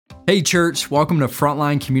Hey church, welcome to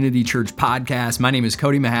Frontline Community Church Podcast. My name is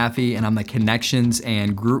Cody Mahaffey and I'm the Connections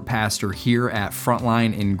and Group Pastor here at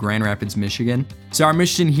Frontline in Grand Rapids, Michigan. So our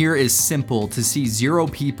mission here is simple: to see 0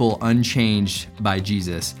 people unchanged by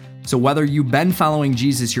Jesus. So whether you've been following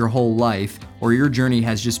Jesus your whole life or your journey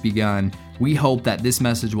has just begun, we hope that this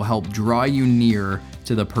message will help draw you near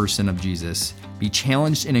to the person of Jesus. Be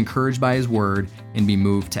challenged and encouraged by his word and be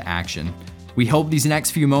moved to action. We hope these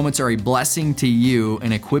next few moments are a blessing to you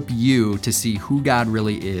and equip you to see who God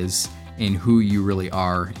really is and who you really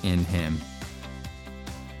are in him.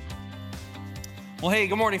 Well, hey,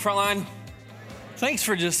 good morning, Frontline. Thanks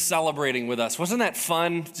for just celebrating with us. Wasn't that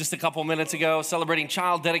fun just a couple minutes ago? Celebrating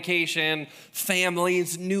child dedication,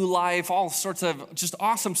 families, new life, all sorts of just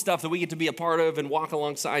awesome stuff that we get to be a part of and walk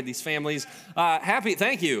alongside these families.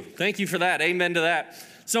 Thank you. Thank you for that. Amen to that.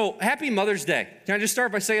 So happy Mother's Day. Can I just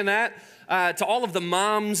start by saying that? To all of the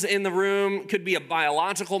moms in the room, could be a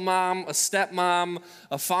biological mom, a stepmom,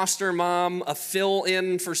 a foster mom, a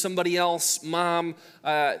fill-in for somebody else mom.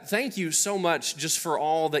 Thank you so much just for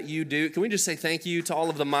all that you do. Can we just say thank you to all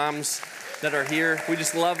of the moms that are here? We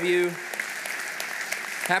just love you.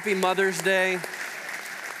 Happy Mother's Day.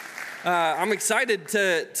 I'm excited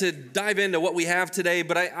to dive into what we have today,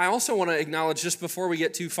 but I also want to acknowledge just before we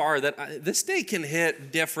get too far that this day can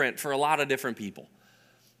hit different for a lot of different people.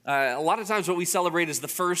 A lot of times what we celebrate is the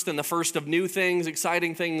first of new things,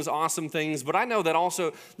 exciting things, awesome things. But I know that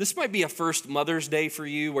also this might be a first Mother's Day for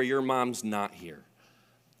you where your mom's not here.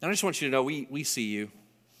 And I just want you to know we see you.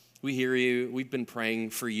 We hear you. We've been praying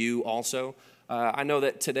for you also. I know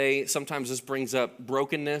that today sometimes this brings up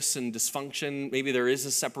brokenness and dysfunction. Maybe there is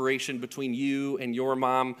a separation between you and your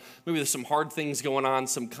mom. Maybe there's some hard things going on,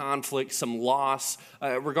 some conflict, some loss.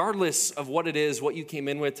 Regardless of what it is, what you came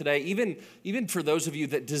in with today, even for those of you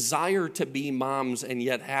that desire to be moms and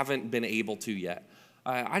yet haven't been able to yet,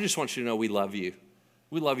 I just want you to know we love you.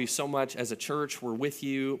 We love you so much as a church. We're with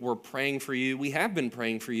you. We're praying for you. We have been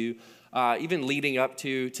praying for you. Even leading up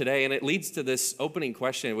to today, and it leads to this opening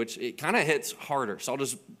question, which it kind of hits harder, so I'll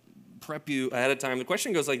just prep you ahead of time. The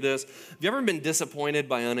question goes like this: have you ever been disappointed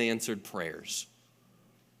by unanswered prayers?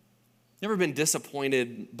 You ever been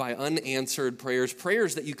disappointed by unanswered prayers?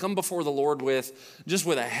 Prayers that you come before the Lord with, just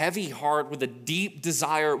with a heavy heart, with a deep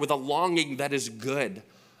desire, with a longing that is good.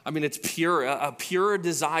 I mean, it's pure, a pure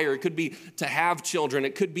desire. It could be to have children.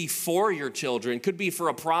 It could be for your children. It could be for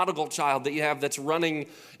a prodigal child that you have that's running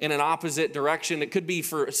in an opposite direction. It could be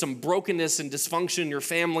for some brokenness and dysfunction in your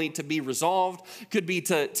family to be resolved. It could be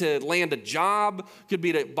to land a job. It could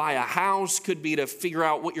be to buy a house. It could be to figure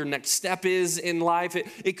out what your next step is in life.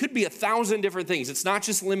 It could be 1,000 different things. It's not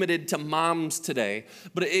just limited to moms today,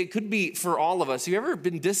 but it could be for all of us. Have you ever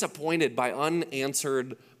been disappointed by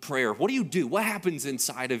unanswered prayer? What do you do? What happens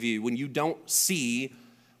inside of you when you don't see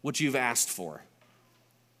what you've asked for?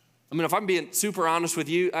 I mean, if I'm being super honest with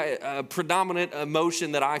you, a predominant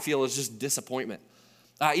emotion that I feel is just disappointment.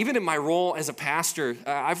 Even in my role as a pastor,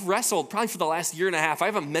 I've wrestled probably for the last year and a half. I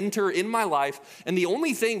have a mentor in my life, and the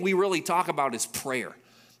only thing we really talk about is prayer.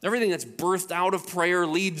 Everything that's birthed out of prayer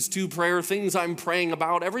leads to prayer. Things I'm praying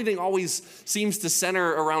about, everything always seems to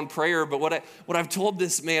center around prayer. But what I've told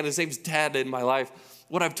this man, his name's Ted in my life,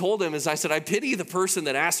 what I've told him is I said, I pity the person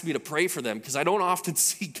that asked me to pray for them because I don't often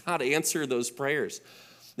see God answer those prayers.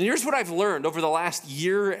 And here's what I've learned over the last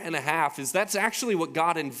year and a half is that's actually what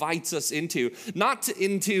God invites us into, not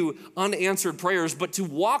into unanswered prayers, but to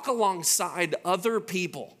walk alongside other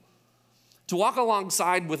people, to walk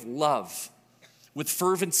alongside with love, with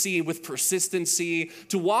fervency, with persistency,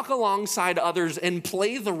 to walk alongside others and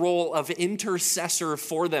play the role of intercessor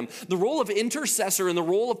for them. The role of intercessor and the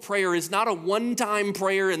role of prayer is not a one-time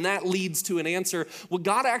prayer and that leads to an answer. What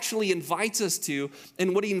God actually invites us to,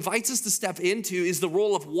 and what he invites us to step into, is the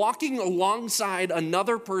role of walking alongside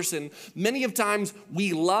another person. Many of times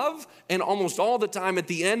we love, and almost all the time at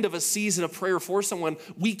the end of a season of prayer for someone,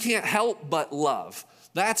 we can't help but love.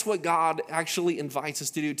 That's what God actually invites us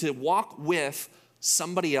to do, to walk with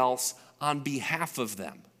somebody else on behalf of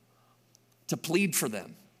them, to plead for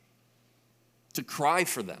them, to cry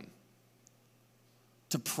for them,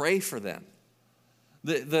 to pray for them.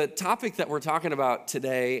 The topic that we're talking about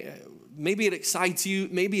today, maybe it excites you,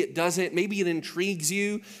 maybe it doesn't, maybe it intrigues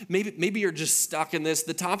you, maybe you're just stuck in this.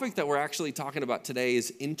 The topic that we're actually talking about today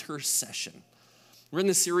is intercession. We're in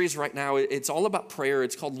this series right now. It's all about prayer.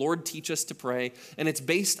 It's called Lord, Teach Us to Pray, and it's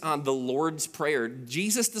based on the Lord's Prayer.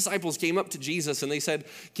 Jesus' disciples came up to Jesus and they said,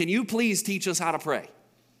 can you please teach us how to pray?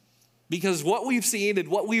 Because what we've seen and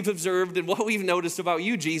what we've observed and what we've noticed about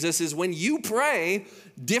you, Jesus, is when you pray,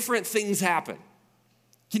 different things happen.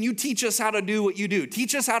 Can you teach us how to do what you do?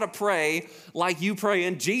 Teach us how to pray like you pray.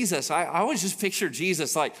 And Jesus, I always just picture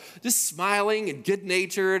Jesus like just smiling and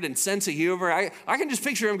good-natured and sense of humor. I can just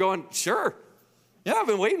picture him going, sure. Yeah, I've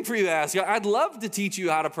been waiting for you to ask. I'd love to teach you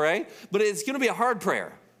how to pray, but it's going to be a hard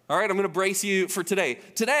prayer. All right, I'm going to brace you for today.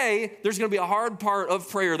 Today, there's going to be a hard part of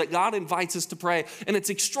prayer that God invites us to pray, and it's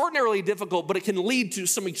extraordinarily difficult, but it can lead to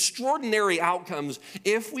some extraordinary outcomes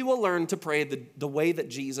if we will learn to pray the way that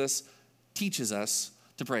Jesus teaches us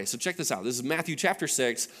to pray. So check this out. This is Matthew chapter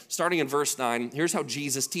 6, starting in verse 9. Here's how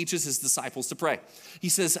Jesus teaches his disciples to pray. He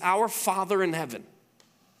says, "Our Father in heaven,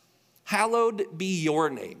 hallowed be your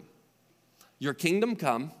name. Your kingdom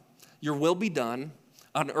come, your will be done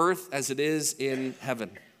on earth as it is in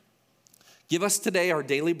heaven. Give us today our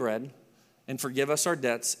daily bread, and forgive us our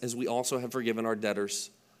debts as we also have forgiven our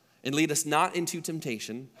debtors. And lead us not into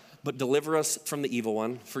temptation, but deliver us from the evil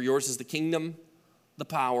one. For yours is the kingdom, the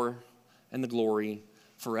power, and the glory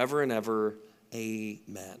forever and ever.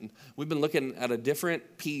 Amen." We've been looking at a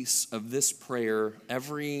different piece of this prayer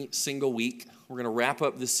every single week. We're going to wrap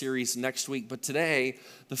up this series next week. But today,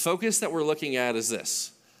 the focus that we're looking at is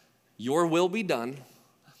this: your will be done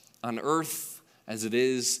on earth as it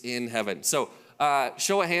is in heaven. So,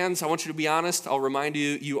 show of hands, I want you to be honest. I'll remind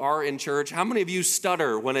you, you are in church. How many of you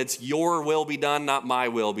stutter when it's your will be done, not my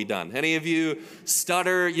will be done? Any of you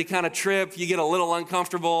stutter, you kind of trip, you get a little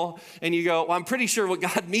uncomfortable, and you go, well, I'm pretty sure what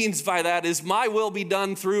God means by that is my will be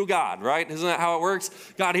done through God, right? Isn't that how it works?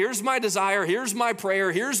 God, here's my desire, here's my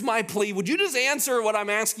prayer, here's my plea. Would you just answer what I'm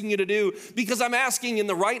asking you to do? Because I'm asking in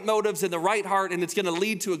the right motives, in the right heart, and it's going to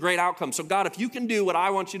lead to a great outcome. So God, if you can do what I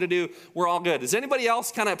want you to do, we're all good. Does anybody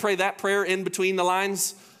else kind of pray that prayer in between the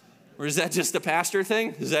lines? Or is that just a pastor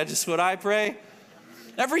thing? Is that just what I pray?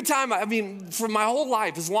 Every time, for my whole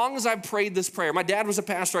life, as long as I've prayed this prayer, my dad was a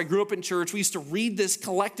pastor, I grew up in church, we used to read this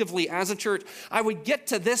collectively as a church. I would get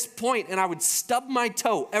to this point and I would stub my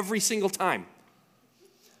toe every single time.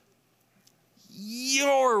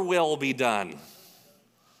 Your will be done.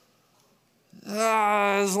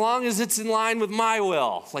 As long as it's in line with my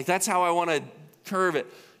will. Like that's how I want to curve it.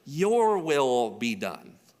 Your will be done.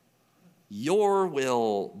 Your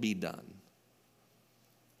will be done.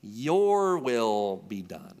 Your will be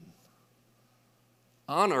done.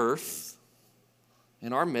 On earth,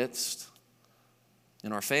 in our midst,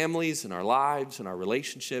 in our families, in our lives, in our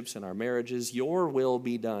relationships, in our marriages, your will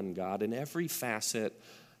be done, God, in every facet,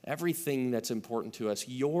 everything that's important to us.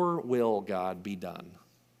 Your will, God, be done.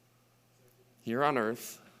 Here on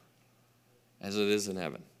earth, as it is in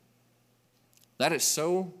heaven. That is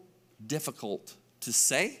so difficult to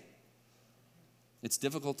say. It's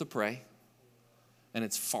difficult to pray, and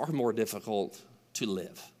it's far more difficult to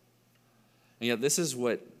live. And yet this is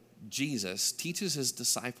what Jesus teaches his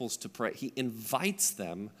disciples to pray. He invites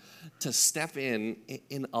them to step in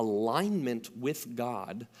alignment with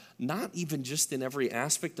God, not even just in every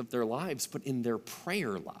aspect of their lives, but in their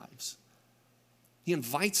prayer lives. He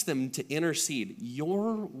invites them to intercede.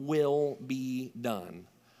 Your will be done.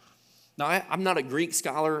 Now, I'm not a Greek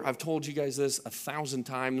scholar. I've told you guys this 1,000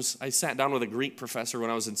 times. I sat down with a Greek professor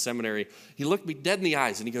when I was in seminary. He looked me dead in the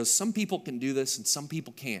eyes and he goes, some people can do this and some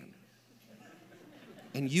people can't.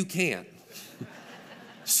 And you can't.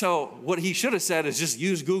 So what he should have said is just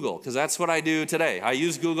use Google, because that's what I do today. I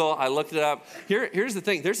use Google. I looked it up. Here's the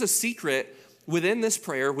thing. There's a secret within this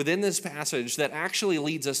prayer, within this passage, that actually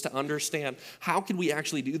leads us to understand how can we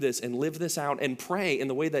actually do this and live this out and pray in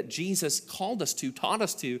the way that Jesus called us to, taught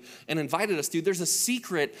us to, and invited us to. There's a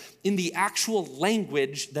secret in the actual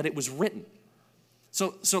language that it was written.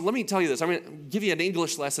 So let me tell you this. I'm going to give you an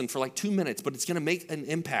English lesson for like 2 minutes, but it's going to make an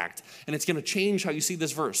impact, and it's going to change how you see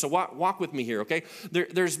this verse. So walk with me here, okay?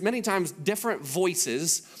 There's many times different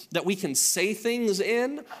voices that we can say things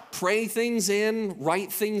in, pray things in,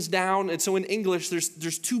 write things down. And so in English,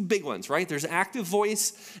 there's two big ones, right? There's active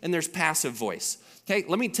voice and there's passive voice. Okay,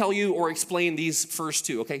 let me tell you or explain these first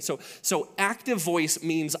two, okay? So active voice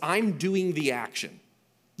means I'm doing the action.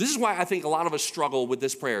 This is why I think a lot of us struggle with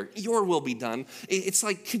this prayer. Your will be done. It's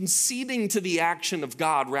like conceding to the action of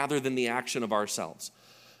God rather than the action of ourselves.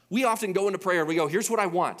 We often go into prayer and we go, here's what I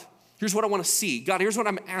want. Here's what I want to see. God, here's what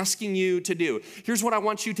I'm asking you to do. Here's what I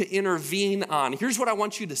want you to intervene on. Here's what I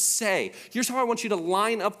want you to say. Here's how I want you to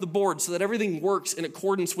line up the board so that everything works in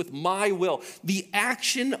accordance with my will. The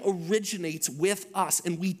action originates with us,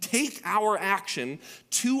 and we take our action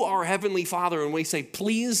to our Heavenly Father and we say,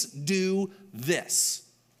 please do this.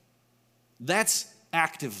 That's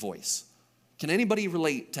active voice. Can anybody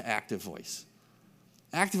relate to active voice?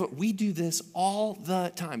 We do this all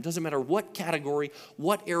the time. Doesn't matter what category,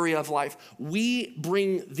 what area of life. We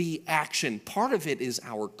bring the action. Part of it is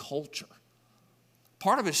our culture.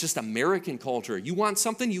 Part of it's just American culture. You want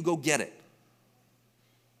something, you go get it.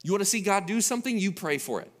 You want to see God do something, you pray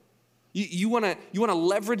for it. You want to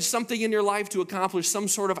leverage something in your life to accomplish some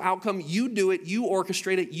sort of outcome, you do it, you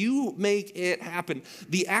orchestrate it, you make it happen.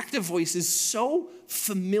 The active voice is so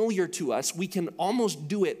familiar to us, we can almost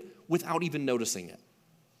do it without even noticing it.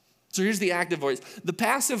 So here's the active voice. The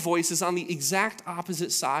passive voice is on the exact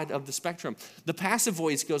opposite side of the spectrum. The passive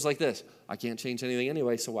voice goes like this: I can't change anything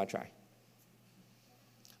anyway, so why try?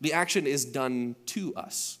 The action is done to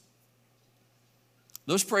us.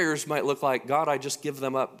 Those prayers might look like, God, I just give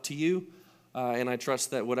them up to you, and I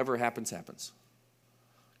trust that whatever happens, happens.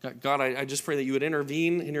 God, I just pray that you would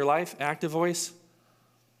intervene in your life, active voice,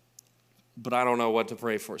 but I don't know what to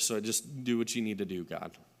pray for, so just do what you need to do,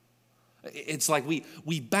 God. It's like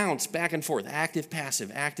we bounce back and forth, active,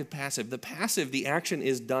 passive, active, passive. The passive, the action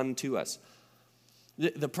is done to us.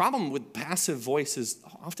 The problem with passive voice is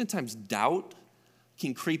oftentimes doubt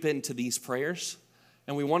can creep into these prayers,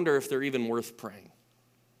 and we wonder if they're even worth praying.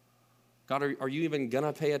 God, are you even going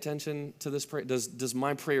to pay attention to this prayer? Does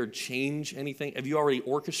my prayer change anything? Have you already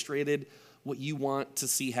orchestrated what you want to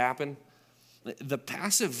see happen? The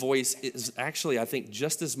passive voice is actually, I think,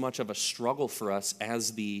 just as much of a struggle for us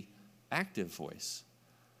as the active voice.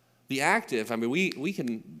 The active, I mean, we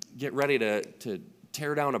can get ready to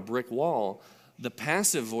tear down a brick wall. The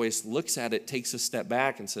passive voice looks at it, takes a step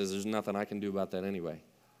back, and says, there's nothing I can do about that anyway.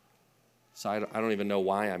 So I don't even know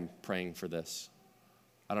why I'm praying for this.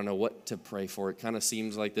 I don't know what to pray for. It kind of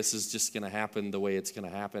seems like this is just going to happen the way it's going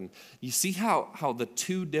to happen. You see how the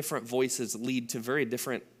two different voices lead to very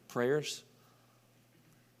different prayers?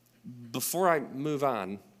 Before I move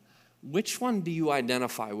on, which one do you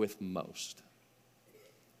identify with most?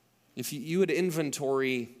 If you would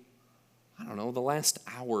inventory, I don't know, the last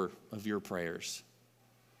hour of your prayers.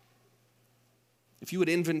 If you would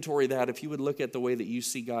inventory that, if you would look at the way that you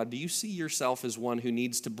see God, do you see yourself as one who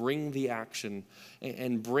needs to bring the action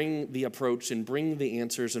and bring the approach and bring the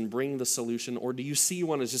answers and bring the solution? Or do you see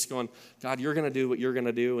one as just going, God, you're going to do what you're going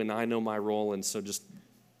to do, and I know my role, and so just,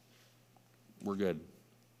 we're good?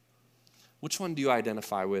 Which one do you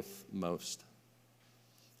identify with most?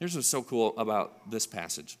 Here's what's so cool about this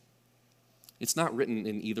passage. It's not written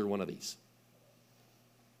in either one of these.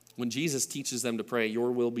 When Jesus teaches them to pray,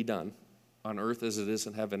 your will be done on earth as it is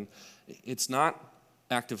in heaven, it's not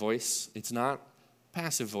active voice, it's not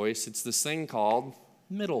passive voice, it's this thing called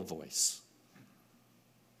middle voice.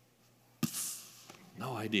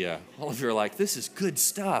 No idea. All of you are like, this is good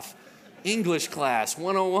stuff. English class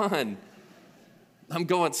 101. I'm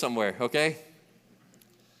going somewhere, okay?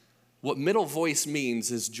 What middle voice means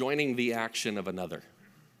is joining the action of another.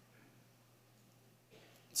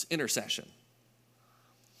 It's intercession.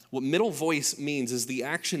 What middle voice means is the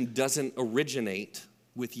action doesn't originate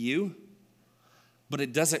with you, but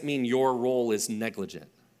it doesn't mean your role is negligent,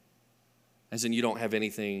 as in you don't have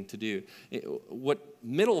anything to do. What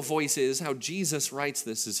middle voice is, how Jesus writes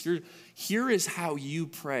this, is here is how you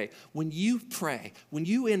pray. When you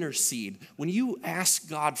intercede, when you ask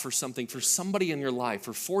God for something for somebody in your life,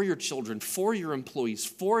 or for your children, for your employees,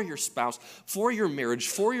 for your spouse, for your marriage,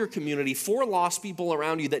 for your community, for lost people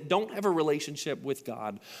around you that don't have a relationship with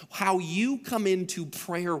God, how you come into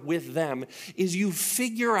prayer with them is you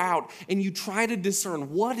figure out and you try to discern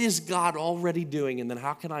what is God already doing, and then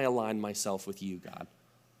how can I align myself with you, God?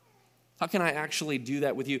 How can I actually do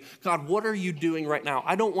that with you? God, what are you doing right now?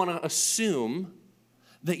 I don't want to assume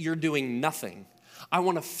that you're doing nothing. I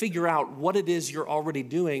want to figure out what it is you're already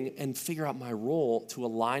doing and figure out my role to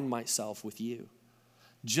align myself with you.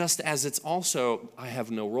 Just as it's also, I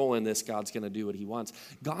have no role in this, God's going to do what he wants.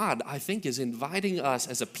 God, I think, is inviting us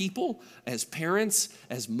as a people, as parents,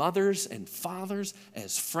 as mothers and fathers,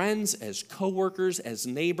 as friends, as coworkers, as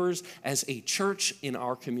neighbors, as a church in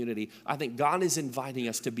our community. I think God is inviting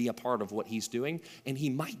us to be a part of what he's doing, and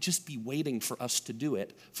he might just be waiting for us to do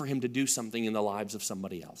it, for him to do something in the lives of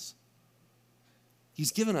somebody else.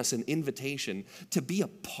 He's given us an invitation to be a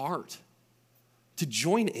part, to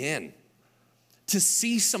join in, to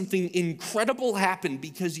see something incredible happen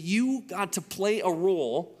because you got to play a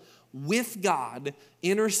role with God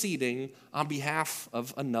interceding on behalf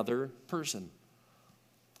of another person.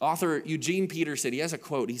 Author Eugene Peterson, he has a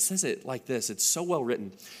quote. He says it like this. It's so well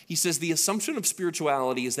written. He says, the assumption of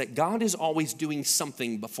spirituality is that God is always doing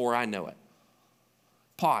something before I know it.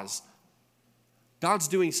 Pause. God's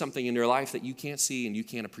doing something in your life that you can't see and you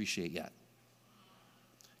can't appreciate yet.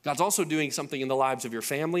 God's also doing something in the lives of your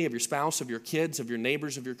family, of your spouse, of your kids, of your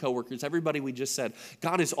neighbors, of your coworkers, everybody we just said.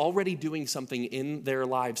 God is already doing something in their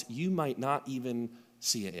lives. You might not even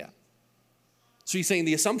see it yet. So he's saying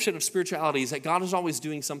the assumption of spirituality is that God is always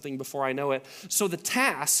doing something before I know it. So the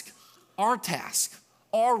task, our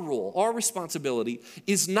role, our responsibility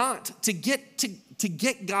is not to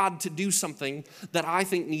get God to do something that I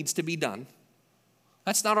think needs to be done.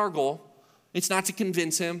 That's not our goal. It's not to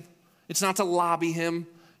convince him. It's not to lobby him.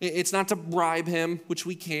 It's not to bribe him, which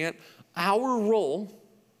we can't. Our role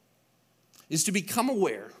is to become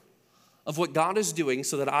aware of what God is doing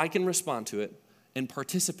so that I can respond to it and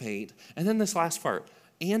participate. And then this last part,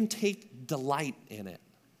 and take delight in it.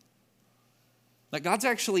 That God's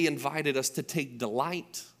actually invited us to take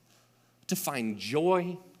delight, to find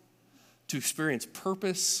joy, to experience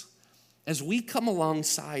purpose as we come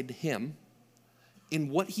alongside him in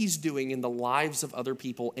what he's doing in the lives of other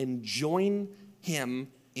people and join him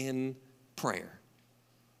in prayer.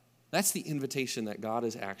 That's the invitation that God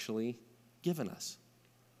has actually given us.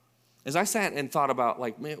 As I sat and thought about,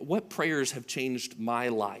 man, what prayers have changed my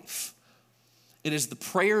life? It is the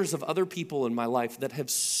prayers of other people in my life that have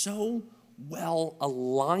so well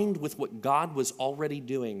aligned with what God was already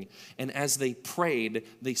doing. And as they prayed,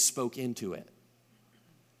 they spoke into it.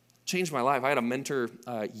 Changed my life. I had a mentor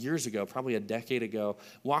years ago, probably a decade ago,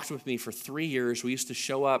 walked with me for 3 years. I used to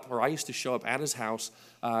show up at his house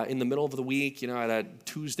in the middle of the week, at a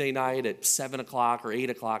Tuesday night at 7 o'clock or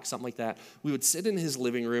 8 o'clock, something like that. We would sit in his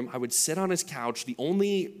living room. I would sit on his couch. The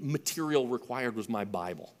only material required was my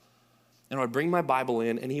Bible. And I would bring my Bible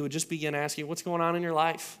in, and he would just begin asking, what's going on in your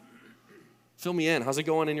life? Fill me in. How's it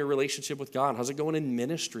going in your relationship with God? How's it going in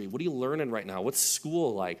ministry? What are you learning right now? What's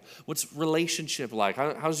school like? What's relationship like?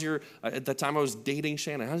 How's your, at the time I was dating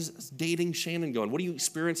Shannon, how's dating Shannon going? What are you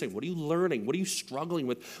experiencing? What are you learning? What are you struggling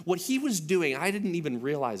with? What he was doing, I didn't even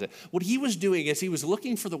realize it. What he was doing is he was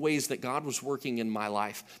looking for the ways that God was working in my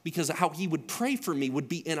life, because how he would pray for me would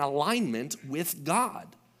be in alignment with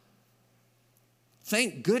God.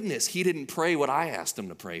 Thank goodness he didn't pray what I asked him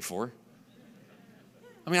to pray for.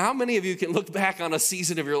 I mean, how many of you can look back on a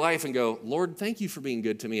season of your life and go, Lord, thank you for being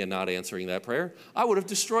good to me and not answering that prayer? I would have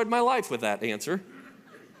destroyed my life with that answer.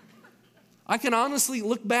 I can honestly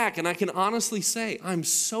look back and I can honestly say, I'm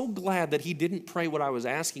so glad that he didn't pray what I was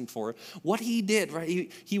asking for. What he did,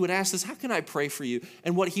 right? He would ask us, how can I pray for you?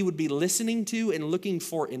 And what he would be listening to and looking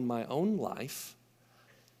for in my own life.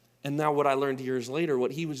 And now what I learned years later,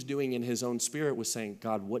 what he was doing in his own spirit was saying,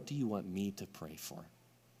 God, what do you want me to pray for?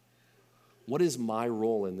 What is my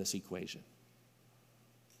role in this equation?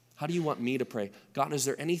 How do you want me to pray? God, is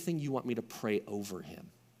there anything you want me to pray over him?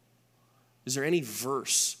 Is there any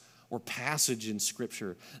verse or passage in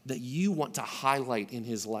Scripture that you want to highlight in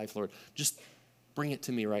his life, Lord? Just bring it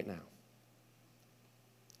to me right now.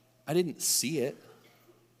 I didn't see it.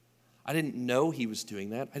 I didn't know he was doing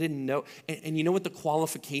that. I didn't know. And you know what the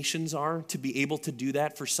qualifications are to be able to do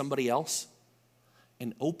that for somebody else?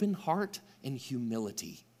 An open heart and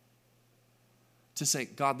humility. To say,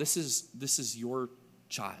 God, this is your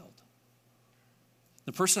child.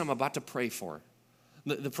 The person I'm about to pray for,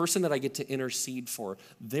 the person that I get to intercede for,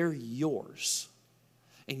 they're yours.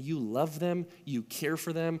 And you love them, you care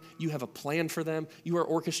for them, you have a plan for them. You are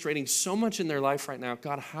orchestrating so much in their life right now.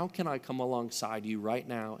 God, how can I come alongside you right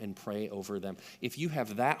now and pray over them? If you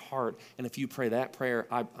have that heart and if you pray that prayer,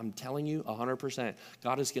 I'm telling you 100%,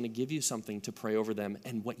 God is going to give you something to pray over them.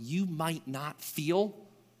 And what you might not feel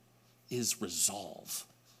is resolve.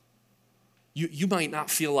 You might not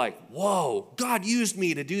feel like, whoa, God used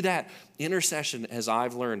me to do that. Intercession, as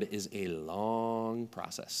I've learned, is a long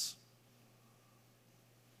process.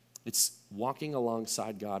 It's walking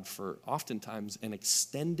alongside God for oftentimes an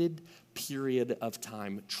extended period of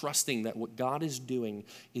time, trusting that what God is doing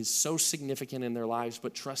is so significant in their lives,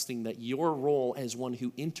 but trusting that your role as one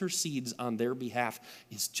who intercedes on their behalf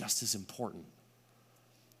is just as important.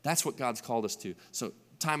 That's what God's called us to. So,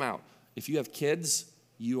 time out. If you have kids,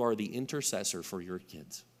 you are the intercessor for your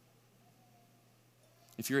kids.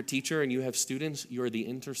 If you're a teacher and you have students, you are the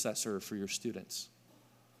intercessor for your students.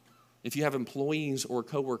 If you have employees or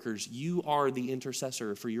coworkers, you are the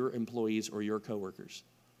intercessor for your employees or your coworkers.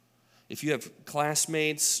 If you have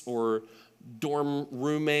classmates or dorm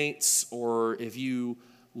roommates, or if you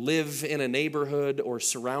live in a neighborhood or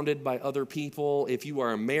surrounded by other people, if you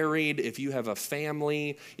are married, if you have a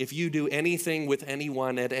family, if you do anything with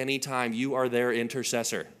anyone at any time, you are their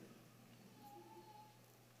intercessor.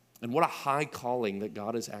 And what a high calling that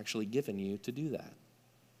God has actually given you to do that.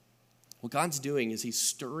 What God's doing is he's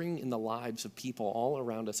stirring in the lives of people all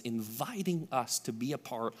around us, inviting us to be a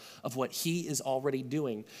part of what he is already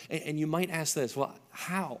doing. And you might ask this, well,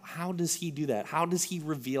 how? How does he do that? How does he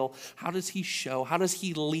reveal? How does he show? How does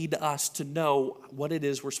he lead us to know what it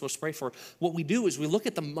is we're supposed to pray for? What we do is we look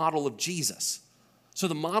at the model of Jesus. So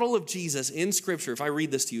the model of Jesus in Scripture, if I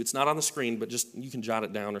read this to you, it's not on the screen, but just you can jot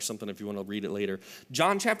it down or something if you want to read it later.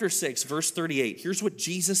 John chapter 6, verse 38. Here's what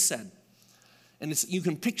Jesus said. And you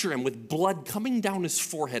can picture him with blood coming down his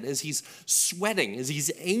forehead as he's sweating, as he's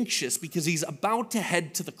anxious because he's about to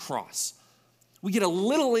head to the cross. We get a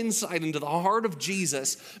little insight into the heart of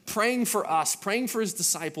Jesus, praying for us, praying for his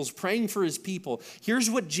disciples, praying for his people. Here's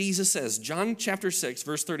what Jesus says, John chapter 6,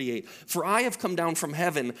 verse 38. For I have come down from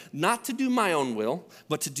heaven, not to do my own will,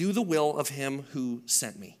 but to do the will of him who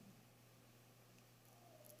sent me.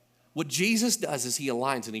 What Jesus does is he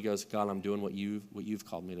aligns and he goes, God, I'm doing what you've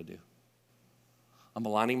called me to do. I'm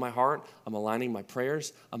aligning my heart, I'm aligning my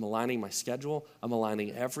prayers, I'm aligning my schedule, I'm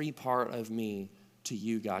aligning every part of me to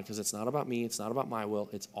you, God, because it's not about me, it's not about my will,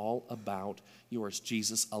 it's all about yours.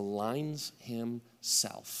 Jesus aligns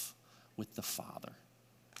himself with the Father.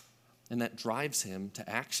 And that drives him to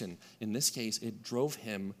action. In this case, it drove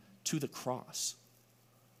him to the cross.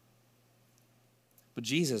 But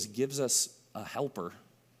Jesus gives us a helper,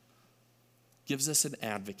 gives us an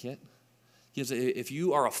advocate. If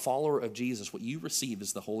you are a follower of Jesus, what you receive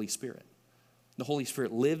is the Holy Spirit. The Holy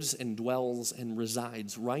Spirit lives and dwells and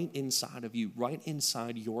resides right inside of you, right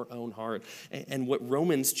inside your own heart. And what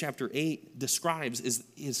Romans chapter 8 describes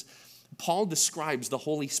is Paul describes the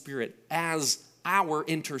Holy Spirit as our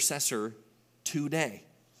intercessor today.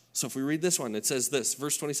 So if we read this one, it says this,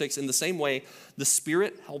 verse 26, in the same way, the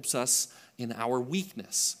Spirit helps us in our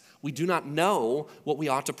weakness. We do not know what we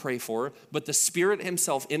ought to pray for, but the Spirit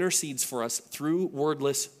himself intercedes for us through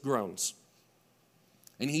wordless groans.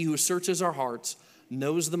 And he who searches our hearts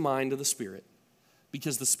knows the mind of the Spirit,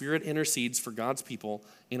 because the Spirit intercedes for God's people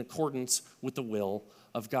in accordance with the will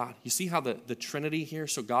of God. You see how the Trinity here,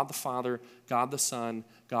 so God the Father, God the Son,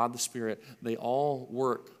 God the Spirit, they all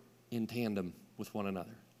work in tandem with one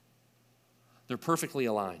another. They're perfectly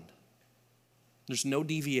aligned. There's no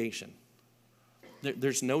deviation.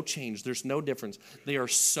 There's no change. There's no difference. They are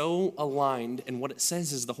so aligned, and what it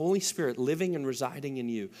says is the Holy Spirit living and residing in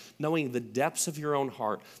you, knowing the depths of your own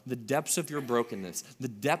heart, the depths of your brokenness, the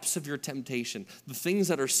depths of your temptation, the things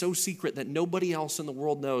that are so secret that nobody else in the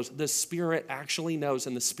world knows. The Spirit actually knows,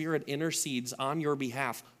 and the Spirit intercedes on your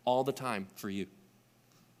behalf all the time for you.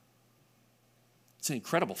 It's an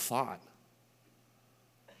incredible thought.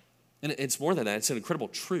 And it's more than that. It's an incredible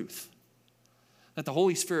truth. That the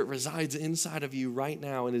Holy Spirit resides inside of you right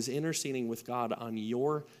now and is interceding with God on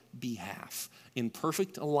your behalf in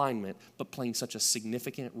perfect alignment, but playing such a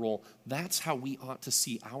significant role. That's how we ought to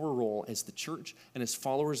see our role as the church and as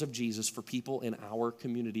followers of Jesus for people in our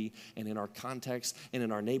community and in our context and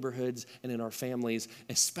in our neighborhoods and in our families,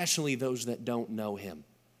 especially those that don't know him.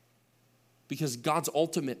 Because God's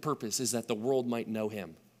ultimate purpose is that the world might know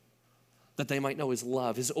him. That they might know his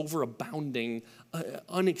love, his overabounding,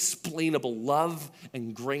 unexplainable love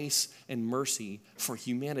and grace and mercy for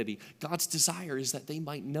humanity. God's desire is that they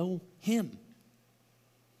might know him.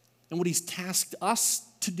 And what he's tasked us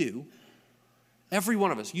to do, every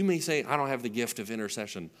one of us, you may say, I don't have the gift of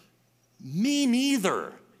intercession. Me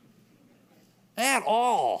neither. At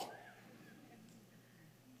all.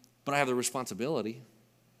 But I have the responsibility,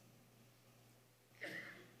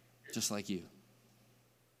 just like you.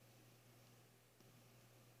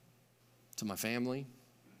 To my family,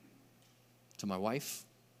 to my wife,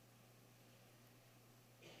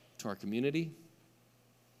 to our community,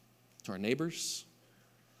 to our neighbors,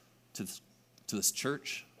 to this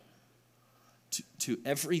church, to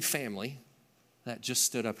every family that just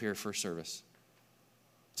stood up here first service,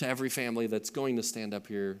 to every family that's going to stand up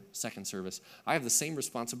here second service. I have the same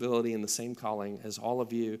responsibility and the same calling as all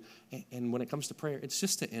of you. And when it comes to prayer, it's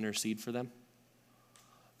just to intercede for them.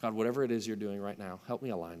 God, whatever it is you're doing right now, help me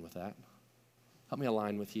align with that. Help me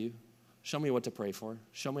align with you. Show me what to pray for.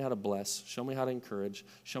 Show me how to bless. Show me how to encourage.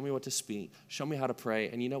 Show me what to speak. Show me how to pray.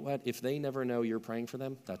 And you know what? If they never know you're praying for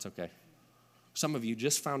them, that's okay. Some of you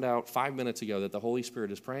just found out 5 minutes ago that the Holy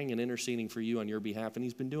Spirit is praying and interceding for you on your behalf, and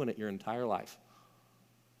he's been doing it your entire life.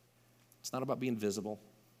 It's not about being visible.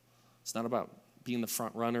 It's not about being the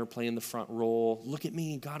front runner, playing the front role. Look at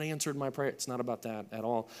me, God answered my prayer. It's not about that at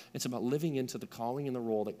all. It's about living into the calling and the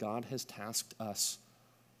role that God has tasked us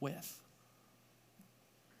with.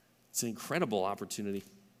 It's an incredible opportunity.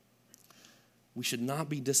 We should not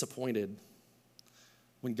be disappointed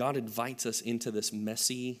when God invites us into this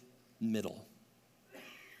messy middle.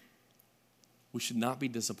 We should not be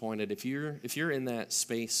disappointed if you're in that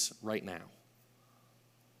space right now.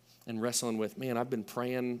 and wrestling with, man, I've been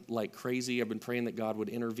praying like crazy. I've been praying that God would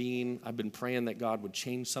intervene. I've been praying that God would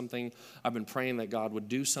change something. I've been praying that God would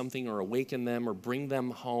do something or awaken them or bring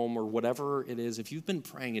them home or whatever it is. If you've been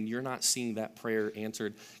praying and you're not seeing that prayer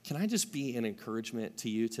answered, can I just be an encouragement to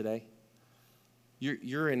you today?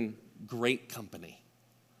 You're in great company.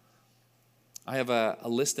 I have a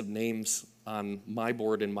list of names on my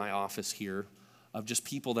board in my office here of just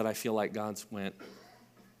people that I feel like God's went,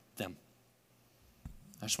 them.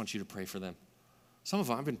 I just want you to pray for them. Some of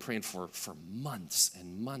them I've been praying for months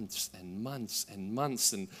and months and months and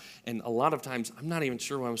months. And a lot of times I'm not even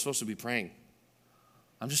sure what I'm supposed to be praying.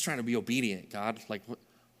 I'm just trying to be obedient, God. Like,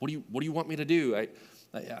 what do you want me to do?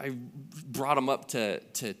 I brought him up to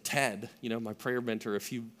Ted, my prayer mentor,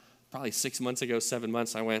 probably 6 months ago, 7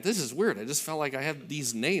 months. I went, this is weird. I just felt like I had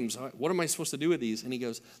these names. What am I supposed to do with these? And he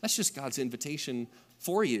goes, that's just God's invitation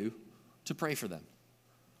for you to pray for them.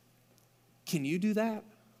 Can you do that?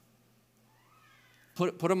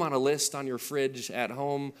 Put them on a list on your fridge at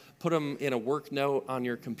home. Put them in a work note on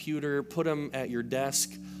your computer. Put them at your desk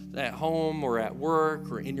at home or at work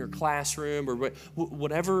or in your classroom or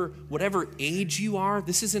whatever age you are.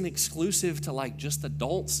 This isn't exclusive to like just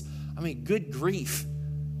adults. I mean, good grief.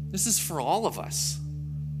 This is for all of us.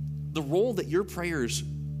 The role that your prayers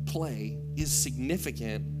play is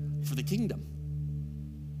significant for the kingdom.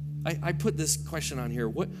 I put this question on here.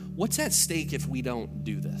 What's at stake if we don't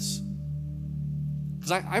do this?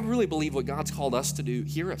 Because I really believe what God's called us to do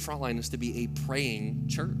here at Frontline is to be a praying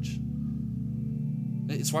church.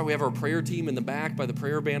 It's why we have our prayer team in the back by the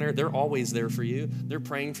prayer banner. They're always there for you. They're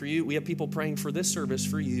praying for you. We have people praying for this service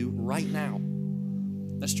for you right now.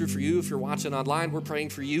 That's true for you. If you're watching online, we're praying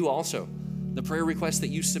for you also. The prayer requests that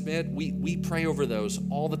you submit, we pray over those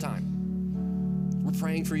all the time. We're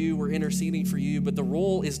praying for you, we're interceding for you, but the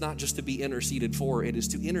role is not just to be interceded for, it is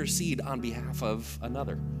to intercede on behalf of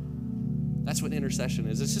another. That's what intercession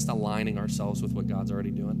is. It's just aligning ourselves with what God's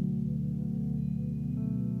already doing.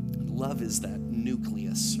 And love is that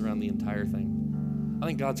nucleus around the entire thing. I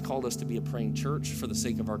think God's called us to be a praying church for the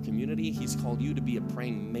sake of our community. He's called you to be a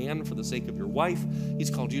praying man for the sake of your wife. He's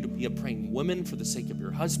called you to be a praying woman for the sake of your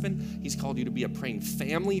husband. He's called you to be a praying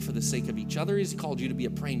family for the sake of each other. He's called you to be a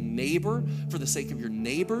praying neighbor for the sake of your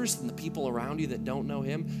neighbors and the people around you that don't know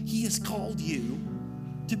him. He has called you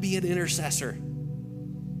to be an intercessor.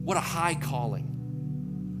 What a high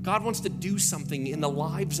calling. God wants to do something in the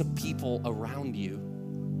lives of people around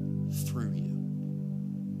you through you.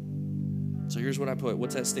 So here's what I put.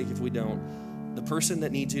 What's at stake if we don't? The person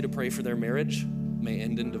that needs you to pray for their marriage may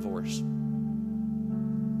end in divorce.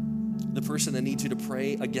 The person that needs you to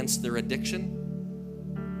pray against their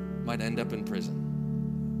addiction might end up in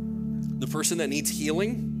prison. The person that needs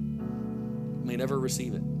healing may never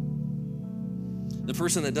receive it. The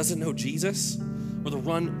person that doesn't know Jesus or the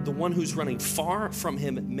one who's running far from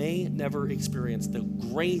him may never experience the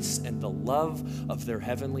grace and the love of their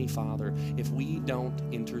heavenly Father if we don't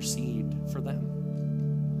intercede for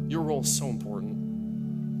them. Your role is so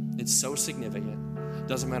important. It's so significant.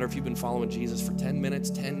 Doesn't matter if you've been following Jesus for 10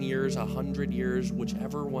 minutes, 10 years, 100 years,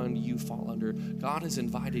 whichever one you fall under, God has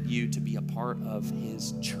invited you to be a part of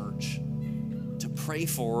his church, to pray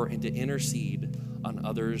for and to intercede on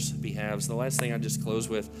others' behalves. The last thing I just close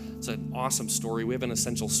with, it's an awesome story. We have an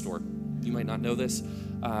essential store. You might not know this.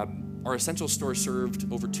 Our essential store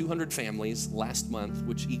served over 200 families last month,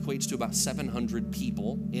 which equates to about 700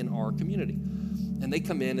 people in our community. And they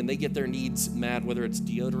come in and they get their needs met, whether it's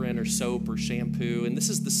deodorant or soap or shampoo. And this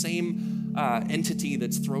is the same entity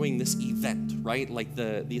that's throwing this event, right? Like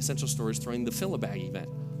the essential store is throwing the Fill-A-Bag event.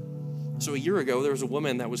 So a year ago, there was a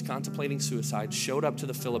woman that was contemplating suicide, showed up to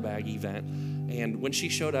the Fill-A-Bag event, and when she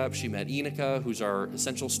showed up, she met Enika, who's our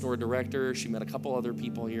essential store director. She met a couple other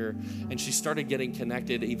people here, and she started getting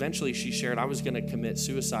connected. Eventually, she shared, I was going to commit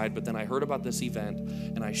suicide, but then I heard about this event,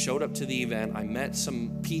 and I showed up to the event. I met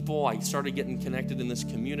some people. I started getting connected in this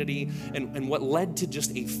community, and what led to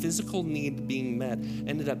just a physical need being met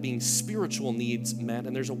ended up being spiritual needs met.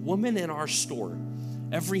 And there's a woman in our store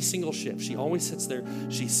every single shift. She always sits there.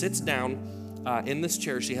 She sits down in this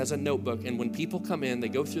chair. She has a notebook. And when people come in, they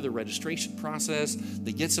go through the registration process.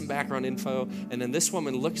 They get some background info. And then this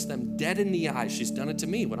woman looks them dead in the eye. She's done it to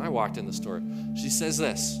me when I walked in the store. She says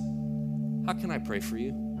this, how can I pray for you?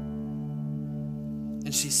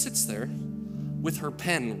 And she sits there with her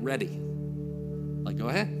pen ready. Like, go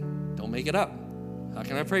ahead. Don't make it up. How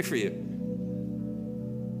can I pray for you?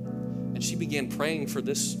 And she began praying for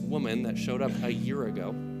this woman that showed up a year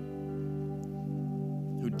ago.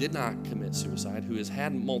 who did not commit suicide, who has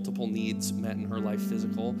had multiple needs met in her life,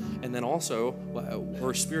 physical, and then also,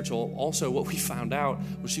 or spiritual. Also, what we found out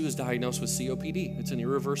was she was diagnosed with COPD. It's an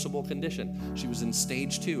irreversible condition. She was in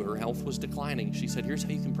stage 2. Her health was declining. She said, here's how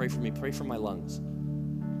you can pray for me. Pray for my lungs.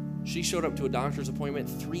 She showed up to a doctor's appointment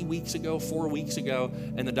 3 weeks ago, 4 weeks ago,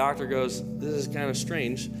 and the doctor goes, this is kind of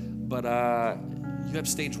strange, but you have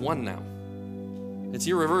stage 1 now. It's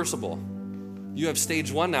irreversible. You have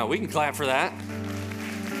stage 1 now. We can clap for that.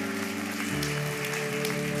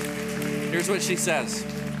 Here's what she says.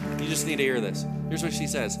 You just need to hear this. Here's what she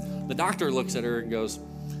says. The doctor looks at her and goes,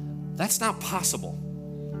 that's not possible.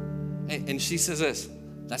 And she says this,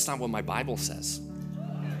 that's not what my Bible says.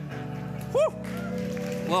 Whew.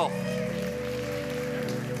 Well,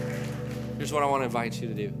 here's what I want to invite you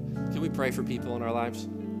to do. Can we pray for people in our lives?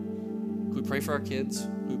 Can we pray for our kids?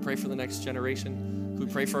 Can we pray for the next generation? Can we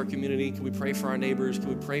pray for our community? Can we pray for our neighbors? Can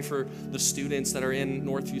we pray for the students that are in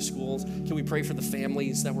Northview schools? Can we pray for the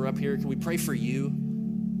families that were up here? Can we pray for you?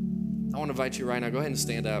 I want to invite you right now. Go ahead and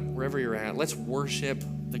stand up wherever you're at. Let's worship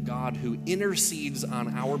the God who intercedes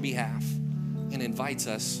on our behalf and invites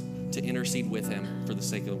us to intercede with him for the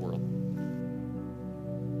sake of the world.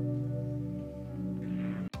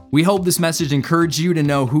 We hope this message encouraged you to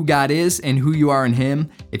know who God is and who you are in him.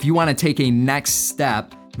 If you want to take a next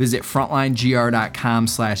step, visit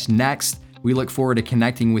frontlinegr.com/next. We look forward to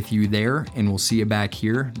connecting with you there, and we'll see you back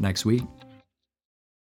here next week.